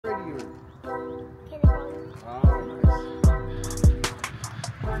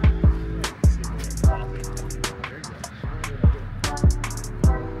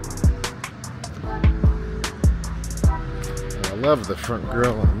love the front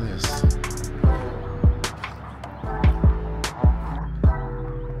grille on this.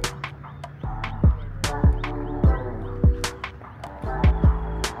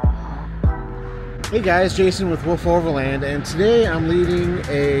 Hey guys, Jason with Wolf Overland, and today I'm leading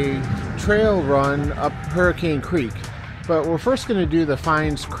a trail run up Hurricane Creek. But we're first going to do the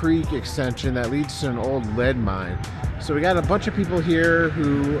Fines Creek extension that leads to an old lead mine. So we got a bunch of people here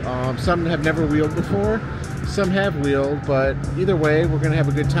who, some have never wheeled before, some have wheeled, but either way, we're going to have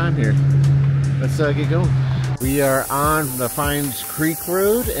a good time here. Let's get going. We are on the Fines Creek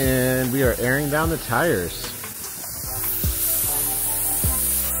Road, and we are airing down the tires.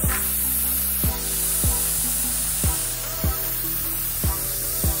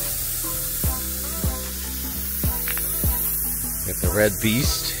 Got the Red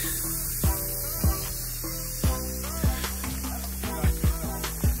Beast.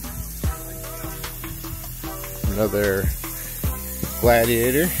 Another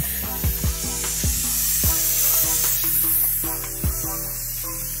Gladiator.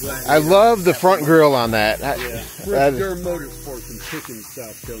 I love the front grille on that. Yeah. Forrester Motorsports in Pickens,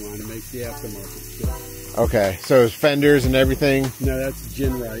 South Carolina makes the aftermarket stuff. Okay, so it's fenders and everything? No, that's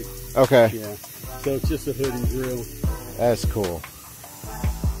Gin Right. Okay. Yeah. So it's just a hood and grill. That's cool.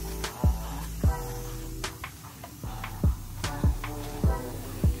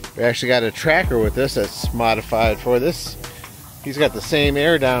 We actually got a tracker with this that's modified for this. He's got the same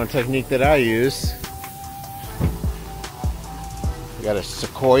Airdown technique that I use. We got a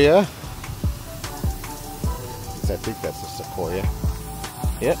Sequoia. I think that's a Sequoia.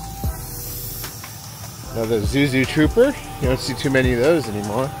 Yep. Another Zuzu Trooper. You don't see too many of those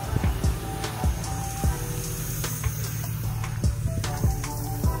anymore.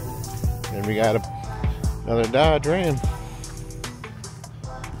 And we got another Dodge Ram.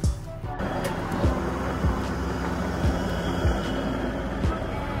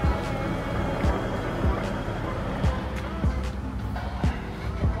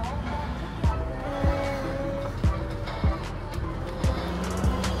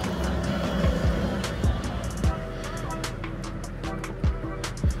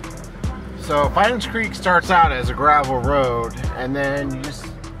 So Fines Creek starts out as a gravel road, and then you just...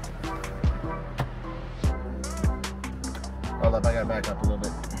 Hold up, I gotta back up a little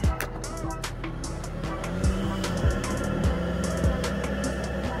bit.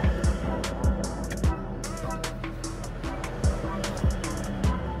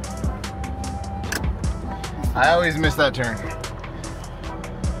 I always miss that turn.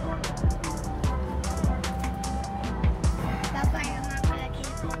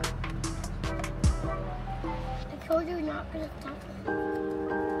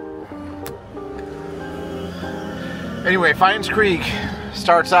 Anyway, Fines Creek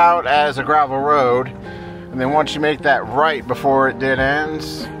starts out as a gravel road, and then once you make that right before it dead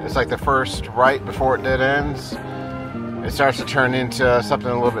ends, it's like the first right before it dead ends, it starts to turn into something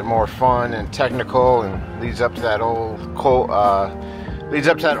a little bit more fun and technical, and leads up to that old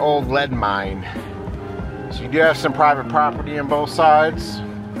lead mine. So you do have some private property on both sides.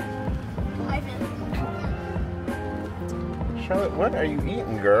 Charlotte, what are you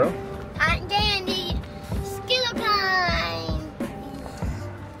eating, girl? Cotton candy. Skittle time.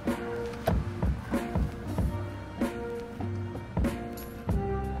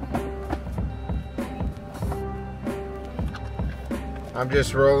 I'm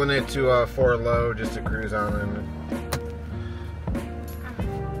just rolling it to 4 low just to cruise on it.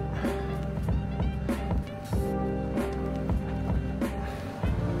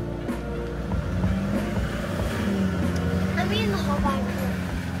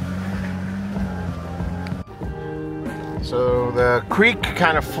 So the creek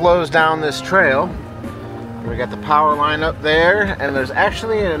kind of flows down this trail. We got the power line up there, and there's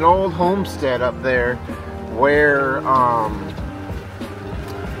actually an old homestead up there where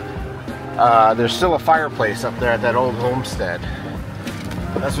there's still a fireplace up there at that old homestead.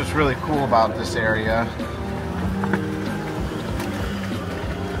 That's what's really cool about this area.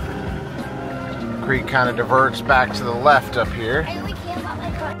 The creek kind of diverts back to the left up here.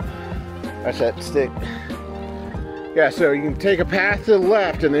 That's that stick. Yeah, so you can take a path to the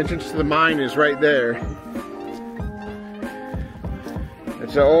left, and the entrance to the mine is right there.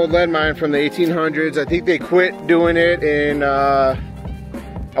 It's an old lead mine from the 1800s. I think they quit doing it in, I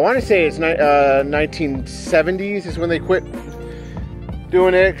want to say it's 1970s is when they quit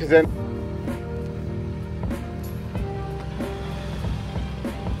doing it, because then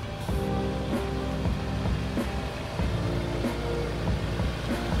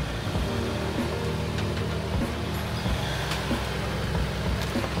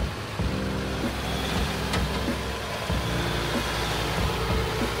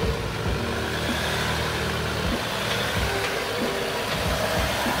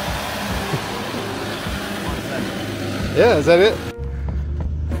Yeah, is that it?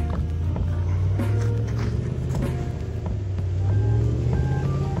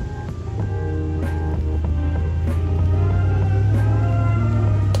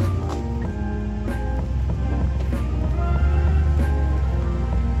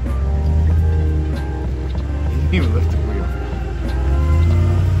 You lift the wheel.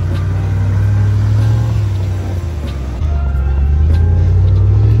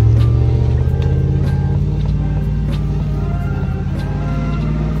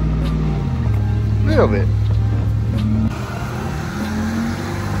 Little bit.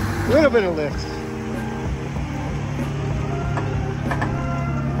 Little bit of lift.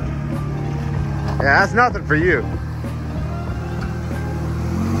 Yeah, that's nothing for you.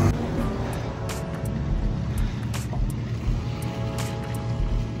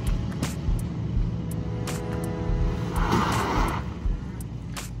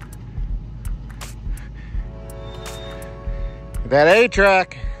 That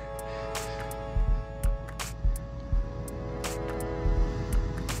A-track.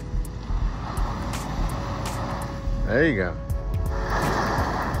 There you go.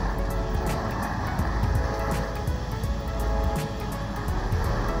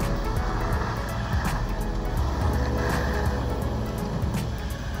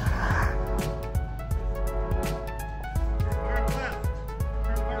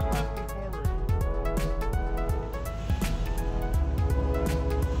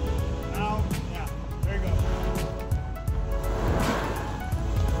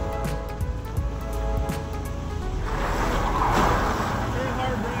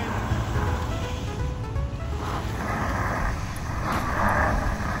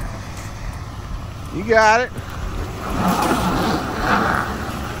 You got it.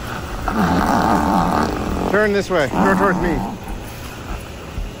 Turn this way. Turn towards me.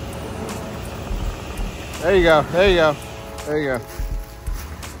 There you go. There you go. There you go.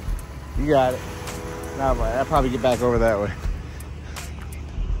 You got it. Now, I'll probably get back over that way.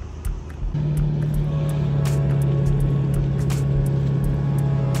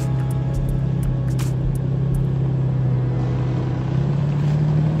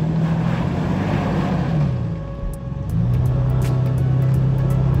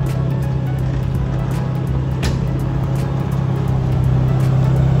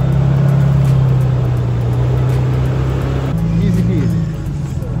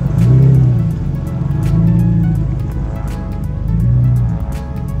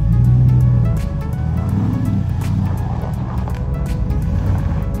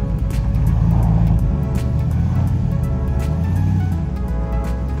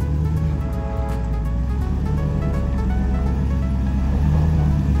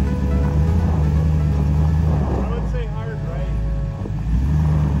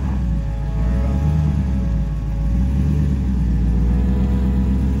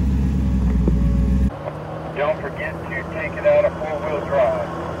 Don't forget to take it out of four-wheel drive.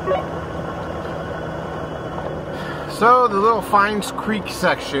 So the little Fines Creek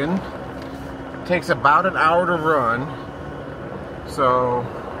section takes about an hour to run. So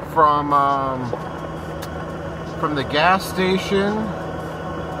from the gas station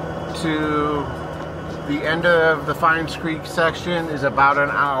to the end of the Fines Creek section is about an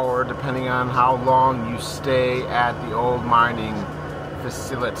hour, depending on how long you stay at the old mining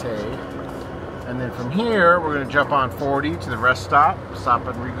facility. And then from here, we're going to jump on 40 to the rest stop, stop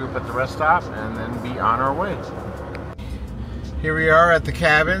and regroup at the rest stop, and then be on our way. Here we are at the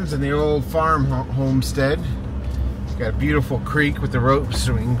cabins in the old farm homestead. Got a beautiful creek with the rope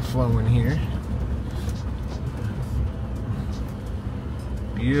swing flowing here.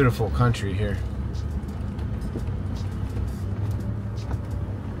 Beautiful country here.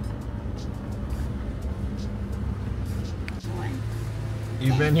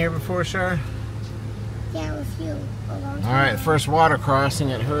 You've been here before, Shar? Yeah, with you. A long time. All right, first water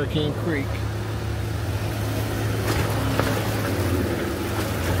crossing at Hurricane Creek.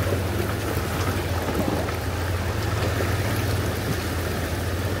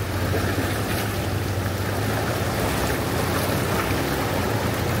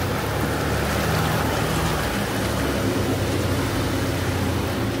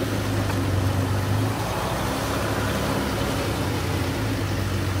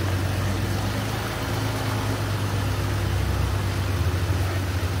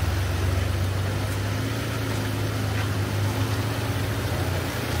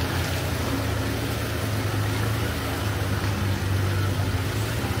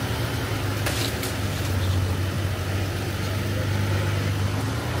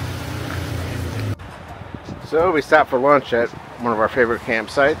 So we stopped for lunch at one of our favorite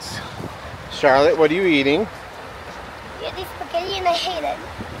campsites. Charlotte, what are you eating? Yeah, this spaghetti and I hate it.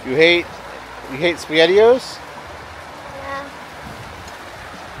 You hate SpaghettiOs? Yeah.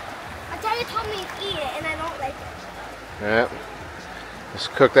 Atelier told me to eat it and I don't like it. Yeah.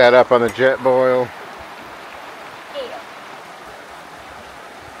 Just cook that up on the jet boil. Ew.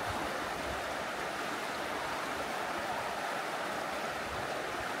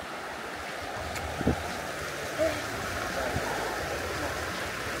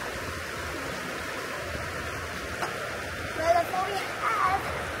 Well, that's all we have.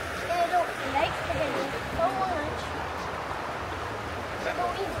 And I don't like spaghetti so much. I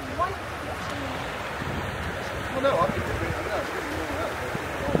don't even want to. Well, no, I'll keep it.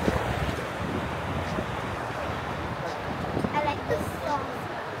 I like the sauce.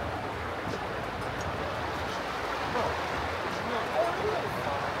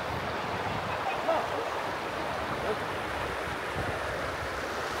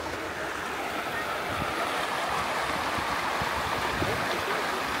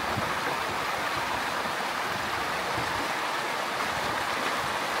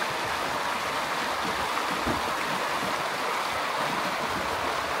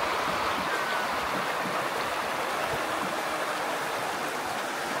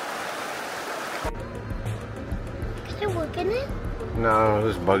 Can you work in it? No,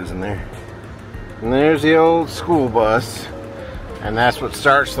 there's bugs in there. And there's the old school bus. And that's what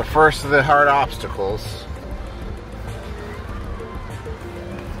starts the first of the hard obstacles.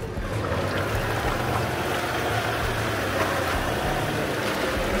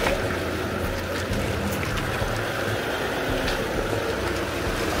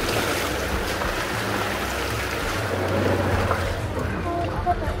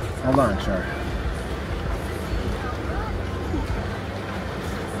 Hold on, sir.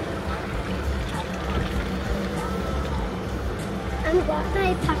 I'm glad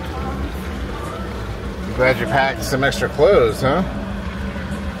I packed all. I'm glad you packed some extra clothes, huh?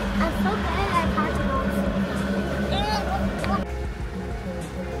 I'm so glad I packed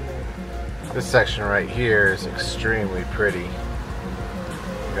all. This section right here is extremely pretty.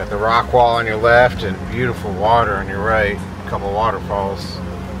 You got the rock wall on your left and beautiful water on your right. A couple waterfalls.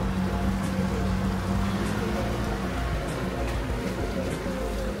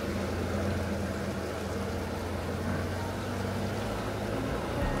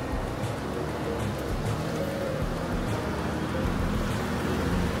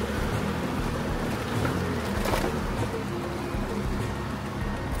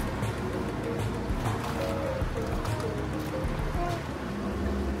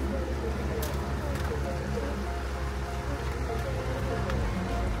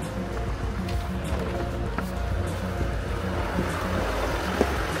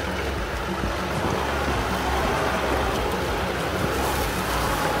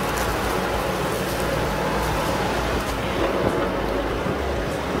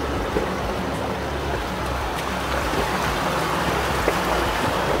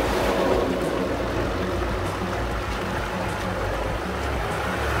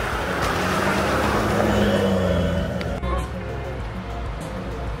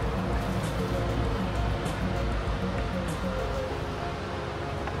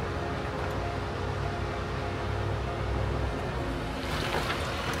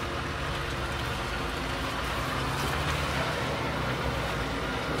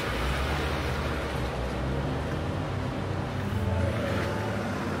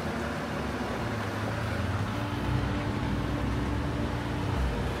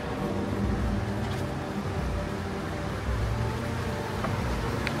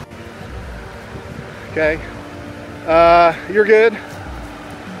 Okay. You're good.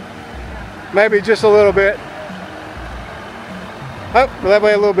 Maybe just a little bit. Up that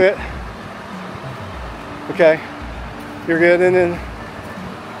way a little bit. Okay. You're good. And then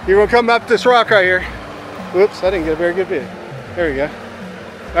you're gonna come up this rock right here. Whoops, I didn't get a very good view. There you go.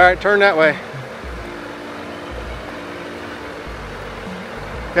 All right, turn that way.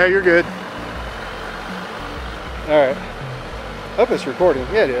 Okay, you're good. All right. Hope it's recording.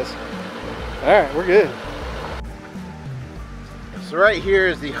 Yeah, it is. All right, we're good. So right here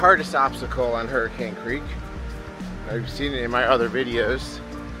is the hardest obstacle on Hurricane Creek. I've seen it in my other videos.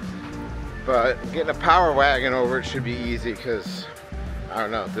 But getting a power wagon over it should be easy because, I don't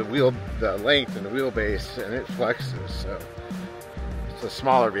know, the length and the wheelbase, and it flexes. So it's the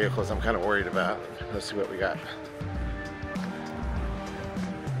smaller vehicles I'm kind of worried about. Let's see what we got.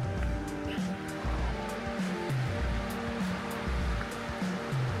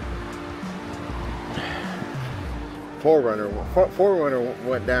 Forerunner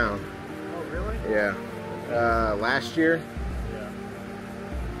went down. Oh, really? Yeah. Last year. Yeah.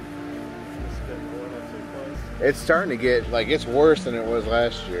 It's starting to get, like, it's worse than it was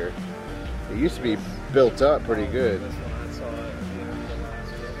last year. It used to be built up pretty good.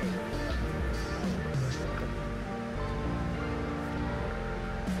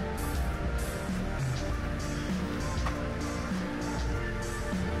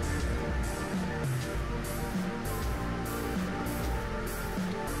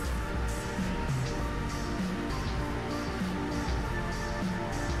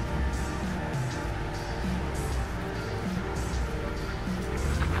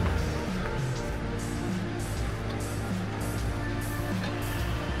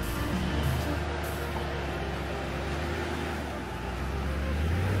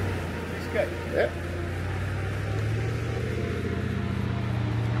 Good. Yep.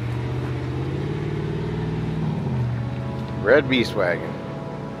 Red Beast Wagon.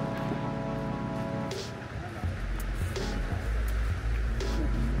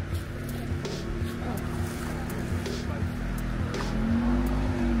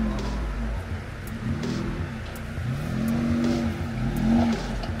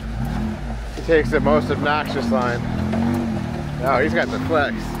 He takes the most obnoxious line. Oh, he's got the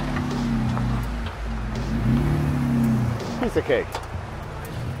flex. Piece of cake.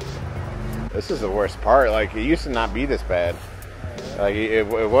 This is the worst part. Like, it used to not be this bad. Like, it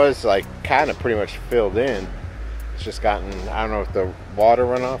was like kind of pretty much filled in. It's just gotten, I don't know if the water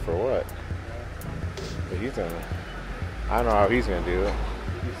runoff or what. But he's gonna, I don't know how he's gonna do it.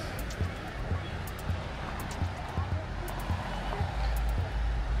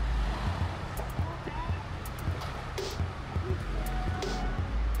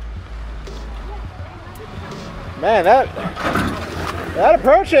 Man, that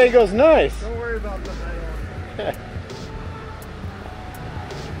approach angle's nice. Don't worry about the night.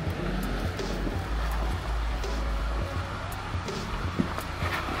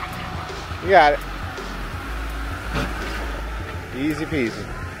 You got it. Easy peasy.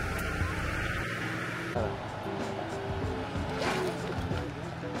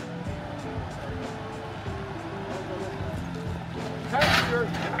 Passenger.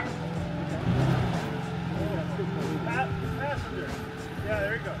 Passenger. Yeah,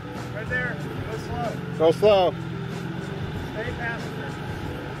 there you go. Right there. Go slow. Go slow. Stay passenger.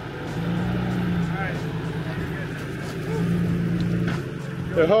 Alright.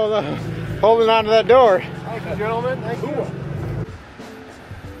 Hey, hold on. Holding on to that door. Thank you, gentlemen. Thank you.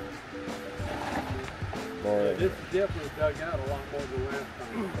 More. This definitely dug out a lot more than last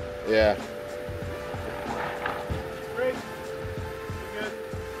time. Yeah. Great. Good.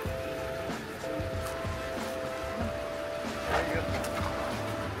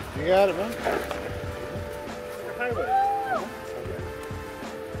 You got it, man.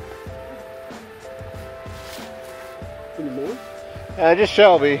 Any more? Just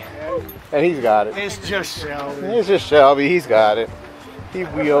Shelby. And he's got it. It's just Shelby. It's just Shelby. He's got it. He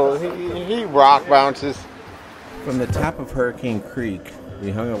wheels. He rock bounces. From the top of Hurricane Creek,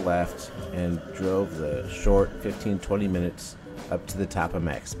 we hung a left and drove the short 15-20 minutes up to the top of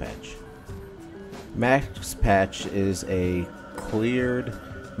MaxPatch. MaxPatch is a cleared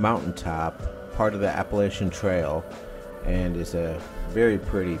mountaintop, part of the Appalachian Trail, and is a very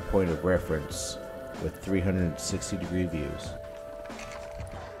pretty point of reference with 360-degree views.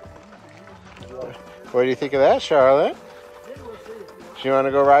 What do you think of that, Charlotte? Do you want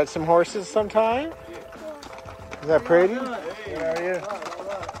to go ride some horses sometime? Is that pretty? How are you?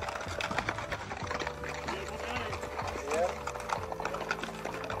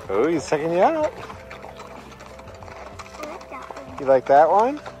 Oh, he's checking you out. You like that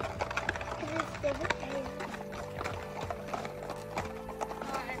one?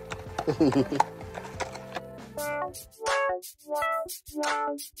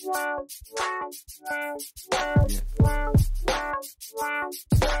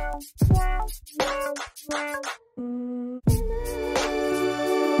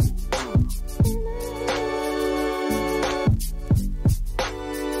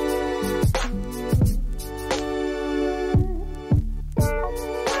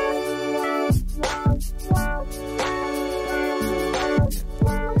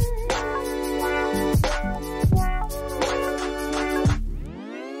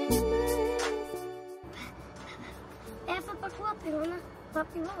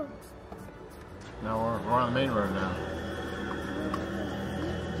 No, we're on the main road now.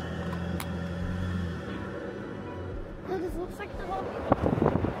 Oh, this looks like the whole.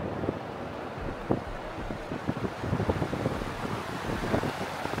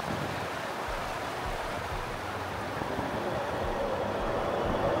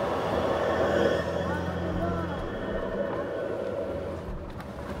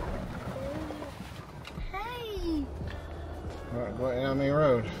 Hey!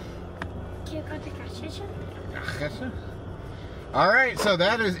 Alright, so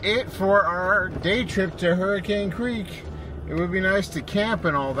that is it for our day trip to Hurricane Creek. It would be nice to camp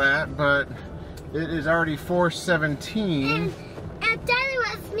and all that, but it is already 4:17. And Daddy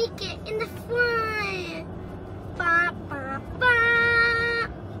wants to make it in the front. Ba, ba, ba.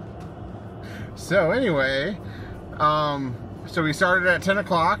 So anyway, so we started at 10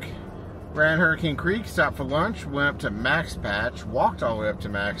 o'clock, ran Hurricane Creek, stopped for lunch, went up to MaxPatch, walked all the way up to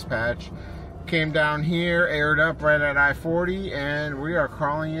MaxPatch, came down here, aired up right at I-40, and we are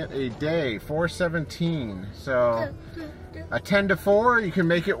calling it a day, 4:17. So a 10 to 4, you can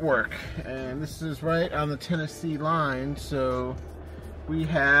make it work. And this is right on the Tennessee line, so we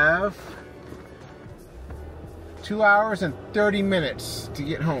have 2 hours and 30 minutes to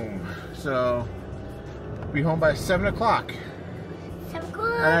get home. So we'll be home by 7 o'clock. 7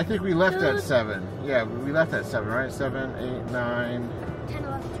 o'clock. And I think we left at 7. Yeah, we left at 7, right? 7, 8, 9. 10,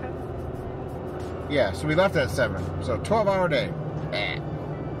 11, 12. Yeah, so we left at 7. So 12-hour day.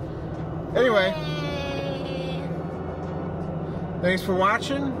 Anyway, thanks for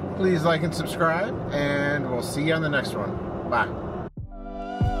watching. Please like and subscribe, and we'll see you on the next one. Bye.